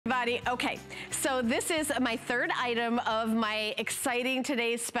everybody. Okay, so this is my third item of my exciting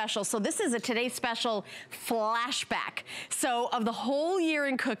today's special. So this is a today's special flashback. So of the whole year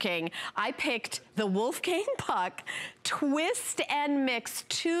in cooking, I picked the Wolfgang Puck Twist and Mix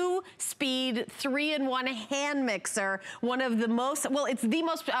 2-speed 3-in-1 hand mixer. One of the most, well, it's the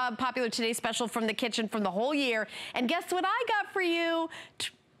most popular today's special from the kitchen from the whole year. And guess what I got for you?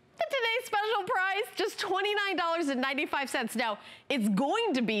 Today's special price, just $29.95. Now, it's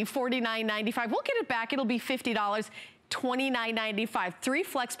going to be $49.95. We'll get it back. It'll be $50. $29.95. 3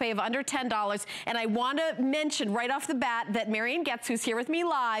 flex pay of under $10. And I want to mention right off the bat that Marian Getz, who's here with me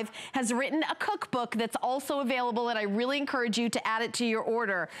live, has written a cookbook that's also available, and I really encourage you to add it to your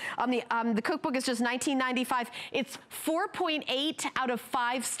order. The cookbook is just $19.95. It's 4.8 out of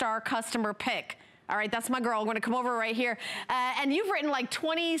 5-star customer pick. All right, that's my girl. I'm gonna come over right here. And you've written like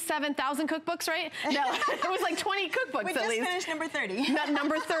 27,000 cookbooks, right? No, it was like 20 cookbooks at least. We just finished number 30.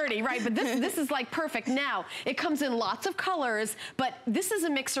 Number 30, right, but this is like perfect. Now, it comes in lots of colors, but this is a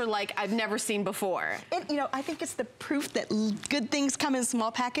mixer like I've never seen before. You know, I think it's the proof that good things come in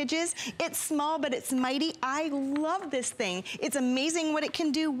small packages. It's small, but it's mighty. I love this thing. It's amazing what it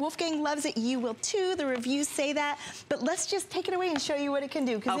can do. Wolfgang loves it. You will too. The reviews say that. But let's just take it away and show you what it can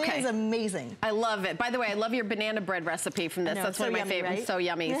do, because it is amazing. I love it. By the way, I love your banana bread recipe from this. That's one of my favorites. Right? So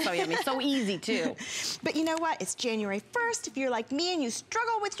yummy, so yummy. So easy, too. But you know what? It's January 1st. If you're like me and you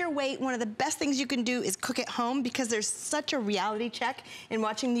struggle with your weight, one of the best things you can do is cook at home, because there's such a reality check in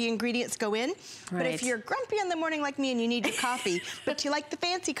watching the ingredients go in. Right. But if you're grumpy in the morning like me and you need your coffee, but you like the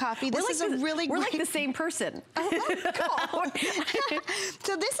fancy coffee, this is a really great... We're like the same person. Cool.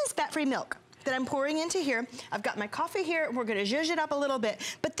 So this is fat-free milk that I'm pouring into here. I've got my coffee here. We're gonna zhuzh it up a little bit.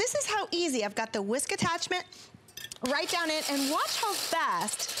 But this is how easy. I've got the whisk attachment right down in, and watch how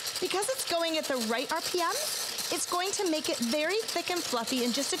fast, because it's going at the right RPM, it's going to make it very thick and fluffy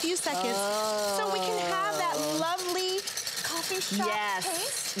in just a few seconds. So we can have that lovely coffee shop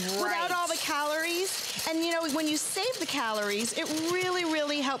taste without all the calories. And you know, when you save the calories, it really,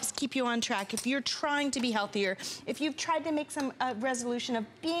 really helps keep you on track. If you're trying to be healthier, if you've tried to make some resolution of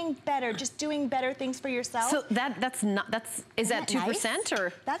being better, just doing better things for yourself. So is that 2% nice?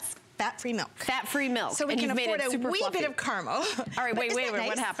 Or? That's fat-free milk. Fat-free milk. So we can afford a wee bit of caramel. All right, wait, nice?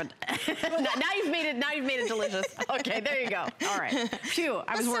 What happened? now you've made it delicious. Okay, there you go. All right. Phew,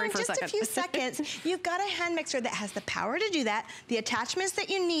 I was worried for a second. In just a few seconds, you've got a hand mixer that has the power to do that, the attachments that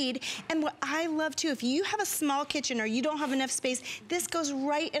you need, and what I love too, if you have a small kitchen or you don't have enough space, this goes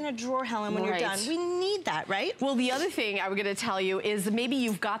right in a drawer, Helen, when you're done. We need that, right? Well, the other thing I was gonna tell you is maybe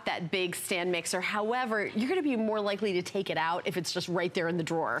you've got that big stand mixer, however, you're gonna be more likely to take it out if it's just right there in the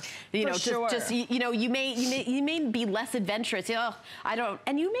drawer. You know, just you know, you may be less adventurous. Oh, I don't,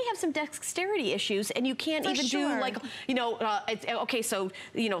 and you may have some dexterity issues, and you can't even do like, you know, okay, so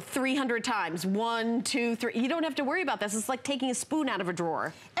you know, 300 times, 1, 2, 3. You don't have to worry about this. It's like taking a spoon out of a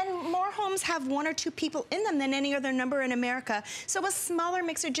drawer. And more homes have 1 or 2 people in them than any other number in America. So a smaller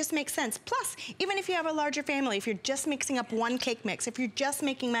mixer just makes sense. Plus, even if you have a larger family, if you're just mixing up 1 cake mix, if you're just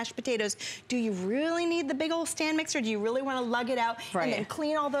making mashed potatoes, do you really need the big old stand mixer? Do you really want to lug it out and then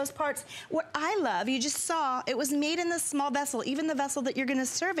clean all those parts? What I love, you just saw, it was made in this small vessel, even the vessel that you're going to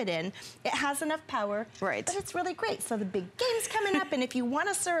serve it in. It has enough power, but it's really great. So the big game's coming up, and if you want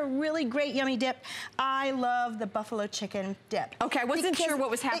to serve a really great yummy dip, I love the buffalo chicken dip. Okay, I wasn't sure what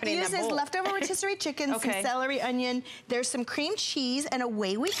was happening in that bowl. It uses leftover rotisserie chicken, some celery, onion, there's some cream cheese, and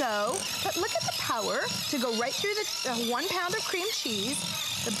away we go. But look at the power to go right through the 1 pound of cream cheese,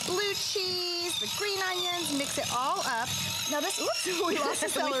 the blue cheese, the green onions, mix it all up. Now this, oops, we lost the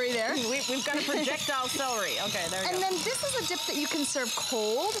celery there. We've got a projectile celery. Okay, there we go. And then this is a dip that you can serve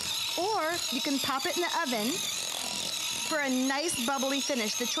cold, or you can pop it in the oven for a nice bubbly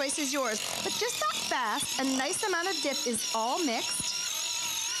finish. The choice is yours. But just that fast, a nice amount of dip is all mixed.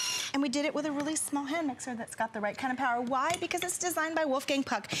 And we did it with a really small hand mixer that's got the right kind of power. Why? Because it's designed by Wolfgang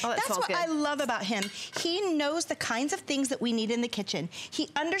Puck. That's what I love about him. He knows the kinds of things that we need in the kitchen. He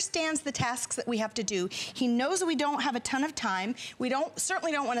understands the tasks that we have to do. He knows we don't have a ton of time. We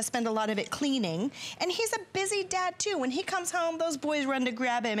certainly don't want to spend a lot of it cleaning. And he's a busy dad too. When he comes home, those boys run to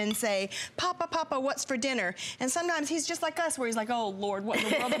grab him and say, Papa, Papa, what's for dinner? And sometimes he's just like us, where he's like, oh Lord, what in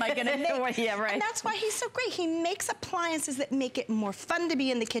the world am I gonna make? Yeah, right. And that's why he's so great. He makes appliances that make it more fun to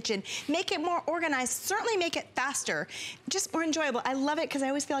be in the kitchen. kitchen. Make it more organized, certainly make it faster, just more enjoyable. I love it because I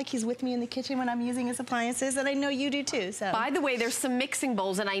always feel like he's with me in the kitchen when I'm using his appliances, and I know you do too, so. By the way, there's some mixing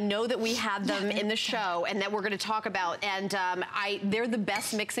bowls, and I know that we had them in the show and that we're gonna talk about, and they're the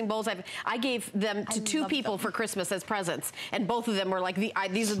best mixing bowls. I gave them to two people for Christmas as presents, and both of them were like,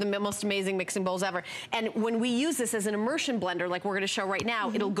 these are the most amazing mixing bowls ever. And when we use this as an immersion blender, like we're gonna show right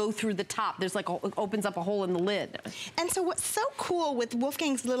now, it'll go through the top. There's like, it opens up a hole in the lid. And so what's so cool with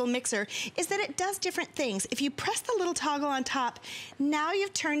Wolfgang's little mixer is that it does different things. If you press the little toggle on top, now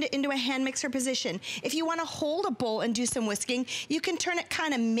you've turned it into a hand mixer position. If you wanna hold a bowl and do some whisking, you can turn it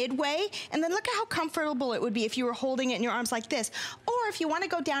kind of midway, and then look at how comfortable it would be if you were holding it in your arms like this. Or if you wanna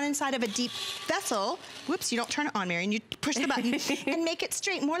go down inside of a deep vessel, whoops, you don't turn it on, Mary, and you push the button, and make it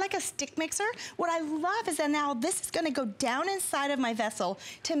straight, more like a stick mixer. What I love is that now this is gonna go down inside of my vessel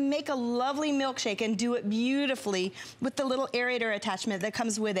to make a lovely milkshake and do it beautifully with the little aerator attachment that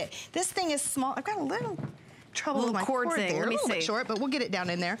comes with it. This thing is small. I've got a little trouble with my cord thing. there. Let me a little see. bit short, but we'll get it down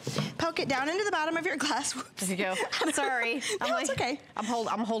in there. Poke it down into the bottom of your glass. Whoops. There you go. Sorry. No, it's okay. I'm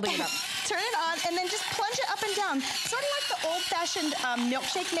holding it up. Turn it on and then just plunge it up and down. Sort of like the old-fashioned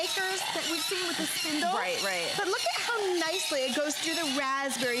milkshake makers that we've seen with the spindle. Right, right. But look at how nicely it goes through the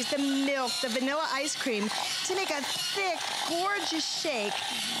raspberries, the milk, the vanilla ice cream to make a thick, gorgeous shake.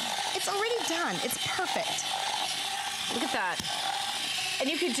 It's already done. It's perfect. Look at that. And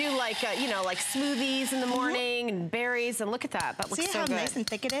you could do like, you know, like smoothies in the morning and berries, and look at that. That looks so good. See how nice and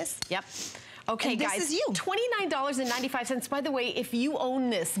thick it is? Yep. Okay, and guys, this is you. $29.95. By the way, if you own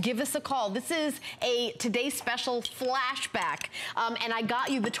this, give us a call. This is a today's special flashback. And I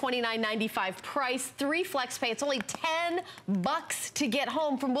got you the $29.95 price, 3 flex pay. It's only $10 to get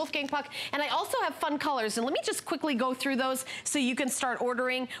home from Wolfgang Puck. And I also have fun colors. And let me just quickly go through those so you can start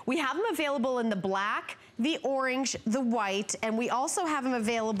ordering. We have them available in the black, the orange, the white, and we also have them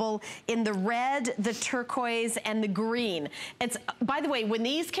available in the red, the turquoise, and the green. It's, by the way, when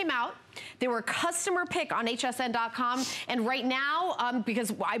these came out, they were customer pick on hsn.com, and right now,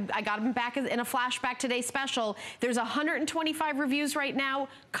 because I got them back in a flashback today special, there's 125 reviews right now,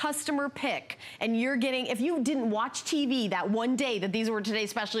 customer pick, and you're getting, if you didn't watch TV that one day that these were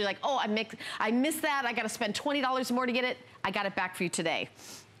today's special, you're like, oh, I missed that, I gotta spend $20 more to get it, I got it back for you today.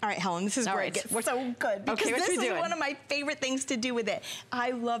 All right, Helen, this is where it gets so good. Because okay, this is one of my favorite things to do with it.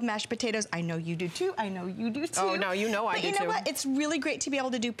 I love mashed potatoes. I know you do too. I know you do too. Oh, no, you know I do too. But you know what? It's really great to be able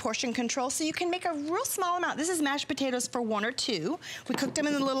to do portion control, so you can make a real small amount. This is mashed potatoes for 1 or 2. We cooked them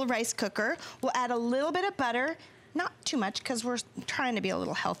in the little rice cooker. We'll add a little bit of butter, not too much because we're trying to be a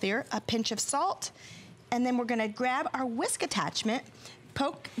little healthier, a pinch of salt, and then we're gonna grab our whisk attachment,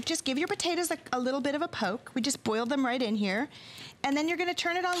 poke, just give your potatoes a little bit of a poke. We just boiled them right in here. And then you're gonna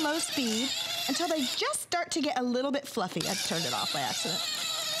turn it on low speed until they just start to get a little bit fluffy. I turned it off by accident.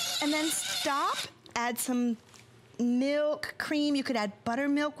 And then stop, add some milk, cream, you could add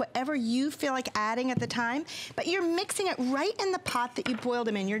buttermilk, whatever you feel like adding at the time, but you're mixing it right in the pot that you boiled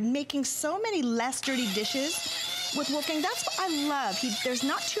them in. You're making so many less dirty dishes with Wolfgang. That's what I love. There's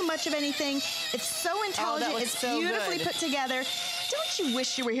not too much of anything. It's so intelligent. It's so beautifully put together. Don't you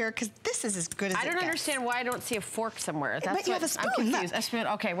wish you were here? Because this is as good as it gets. I don't understand why I don't see a fork somewhere. That's but you have a spoon. I'm confused. A spoon.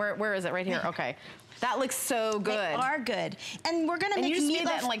 Okay, where is it? Right here. Okay. That looks so good. They are good. And we're gonna make meatloaf. And you just made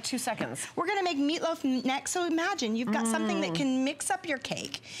that in like 2 seconds. We're gonna make meatloaf next. So imagine you've got something that can mix up your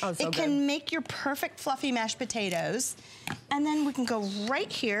cake. Oh, so it can make your perfect fluffy mashed potatoes. And then we can go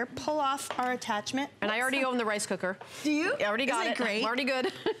right here, pull off our attachment. And I already own the rice cooker. Do you? I already got it. Isn't it great? I'm already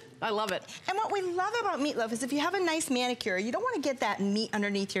good. I love it. And what we love about meatloaf is if you have a nice manicure, you don't want to get that meat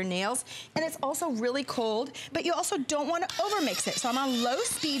underneath your nails. And it's also really cold, but you also don't want to overmix it. So I'm on low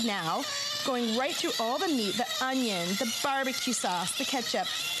speed now, going right through all the meat, the onion, the barbecue sauce, the ketchup,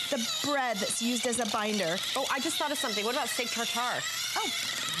 the bread that's used as a binder. Oh, I just thought of something. What about steak tartare? Oh,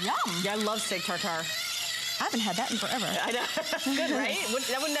 yum. Yeah, I love steak tartare. I haven't had that in forever. I know. Good, right?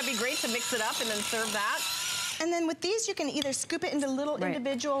 Wouldn't that be great to mix it up and then serve that? And then with these, you can either scoop it into little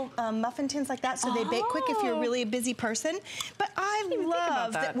individual muffin tins like that so they bake quick if you're really a busy person. But I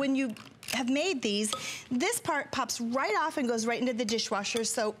love that when you have made these, this part pops right off and goes right into the dishwasher,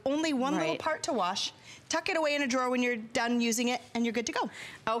 so only one little part to wash. Tuck it away in a drawer when you're done using it, and you're good to go.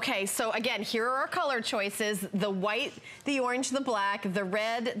 Okay, so again, here are our color choices: the white, the orange, the black, the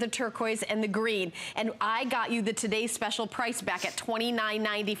red, the turquoise, and the green. And I got you the today's special price back at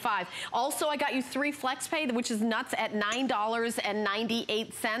 $29.95. Also, I got you 3 flex pay, which is nuts, at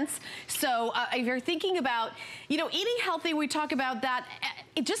 $9.98. So if you're thinking about, you know, eating healthy, we talk about that.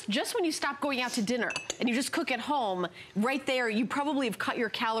 just when you stop going out to dinner and you just cook at home, right there, you probably have cut your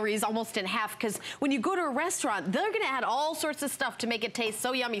calories almost in half, because when you go to a restaurant, they're gonna add all sorts of stuff to make it taste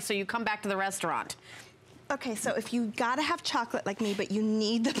so yummy so you come back to the restaurant. Okay, so if you gotta have chocolate like me, but you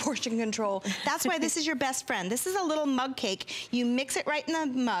need the portion control, that's why this is your best friend. This is a little mug cake. You mix it right in the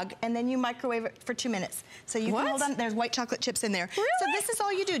mug, and then you microwave it for 2 minutes. So you can hold on, there's white chocolate chips in there. Really? So this is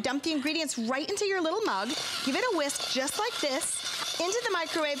all you do. Dump the ingredients right into your little mug, give it a whisk just like this, into the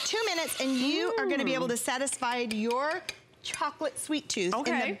microwave, 2 minutes, and you are gonna be able to satisfy your chocolate sweet tooth in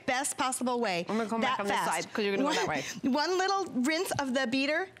the best possible way. I'm gonna come back on this side because you're gonna go that way. One little rinse of the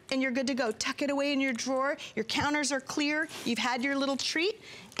beater and you're good to go. Tuck it away in your drawer. Your counters are clear. You've had your little treat,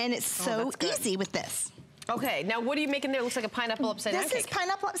 and it's so easy with this. Okay, now what are you making there? It looks like a pineapple upside down cake. This is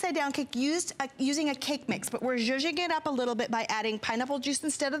pineapple upside down cake using a cake mix, but we're zhuzhing it up a little bit by adding pineapple juice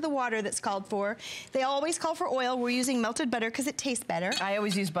instead of the water that's called for. They always call for oil. We're using melted butter because it tastes better. I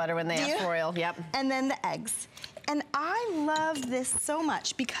always use butter when they ask for oil, yep. And then the eggs. And I love this so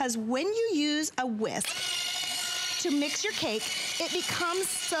much because when you use a whisk to mix your cake, it becomes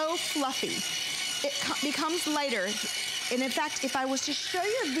so fluffy. It becomes lighter. And in fact, if I was to show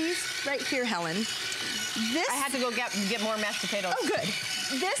you these right here, Helen, this... I had to go get more mashed potatoes. Oh, good.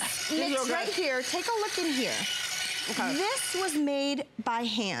 This mix right here, take a look in here. Okay. This was made by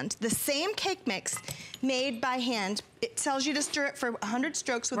hand. The same cake mix made by hand. It tells you to stir it for 100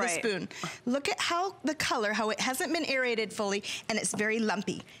 strokes with a spoon. Look at how the color, how it hasn't been aerated fully, and it's very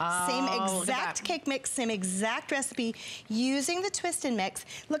lumpy. Same exact cake mix, same exact recipe, using the twist and mix.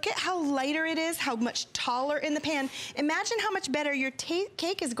 Look at how lighter it is, how much taller in the pan. Imagine how much better your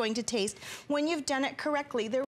cake is going to taste when you've done it correctly.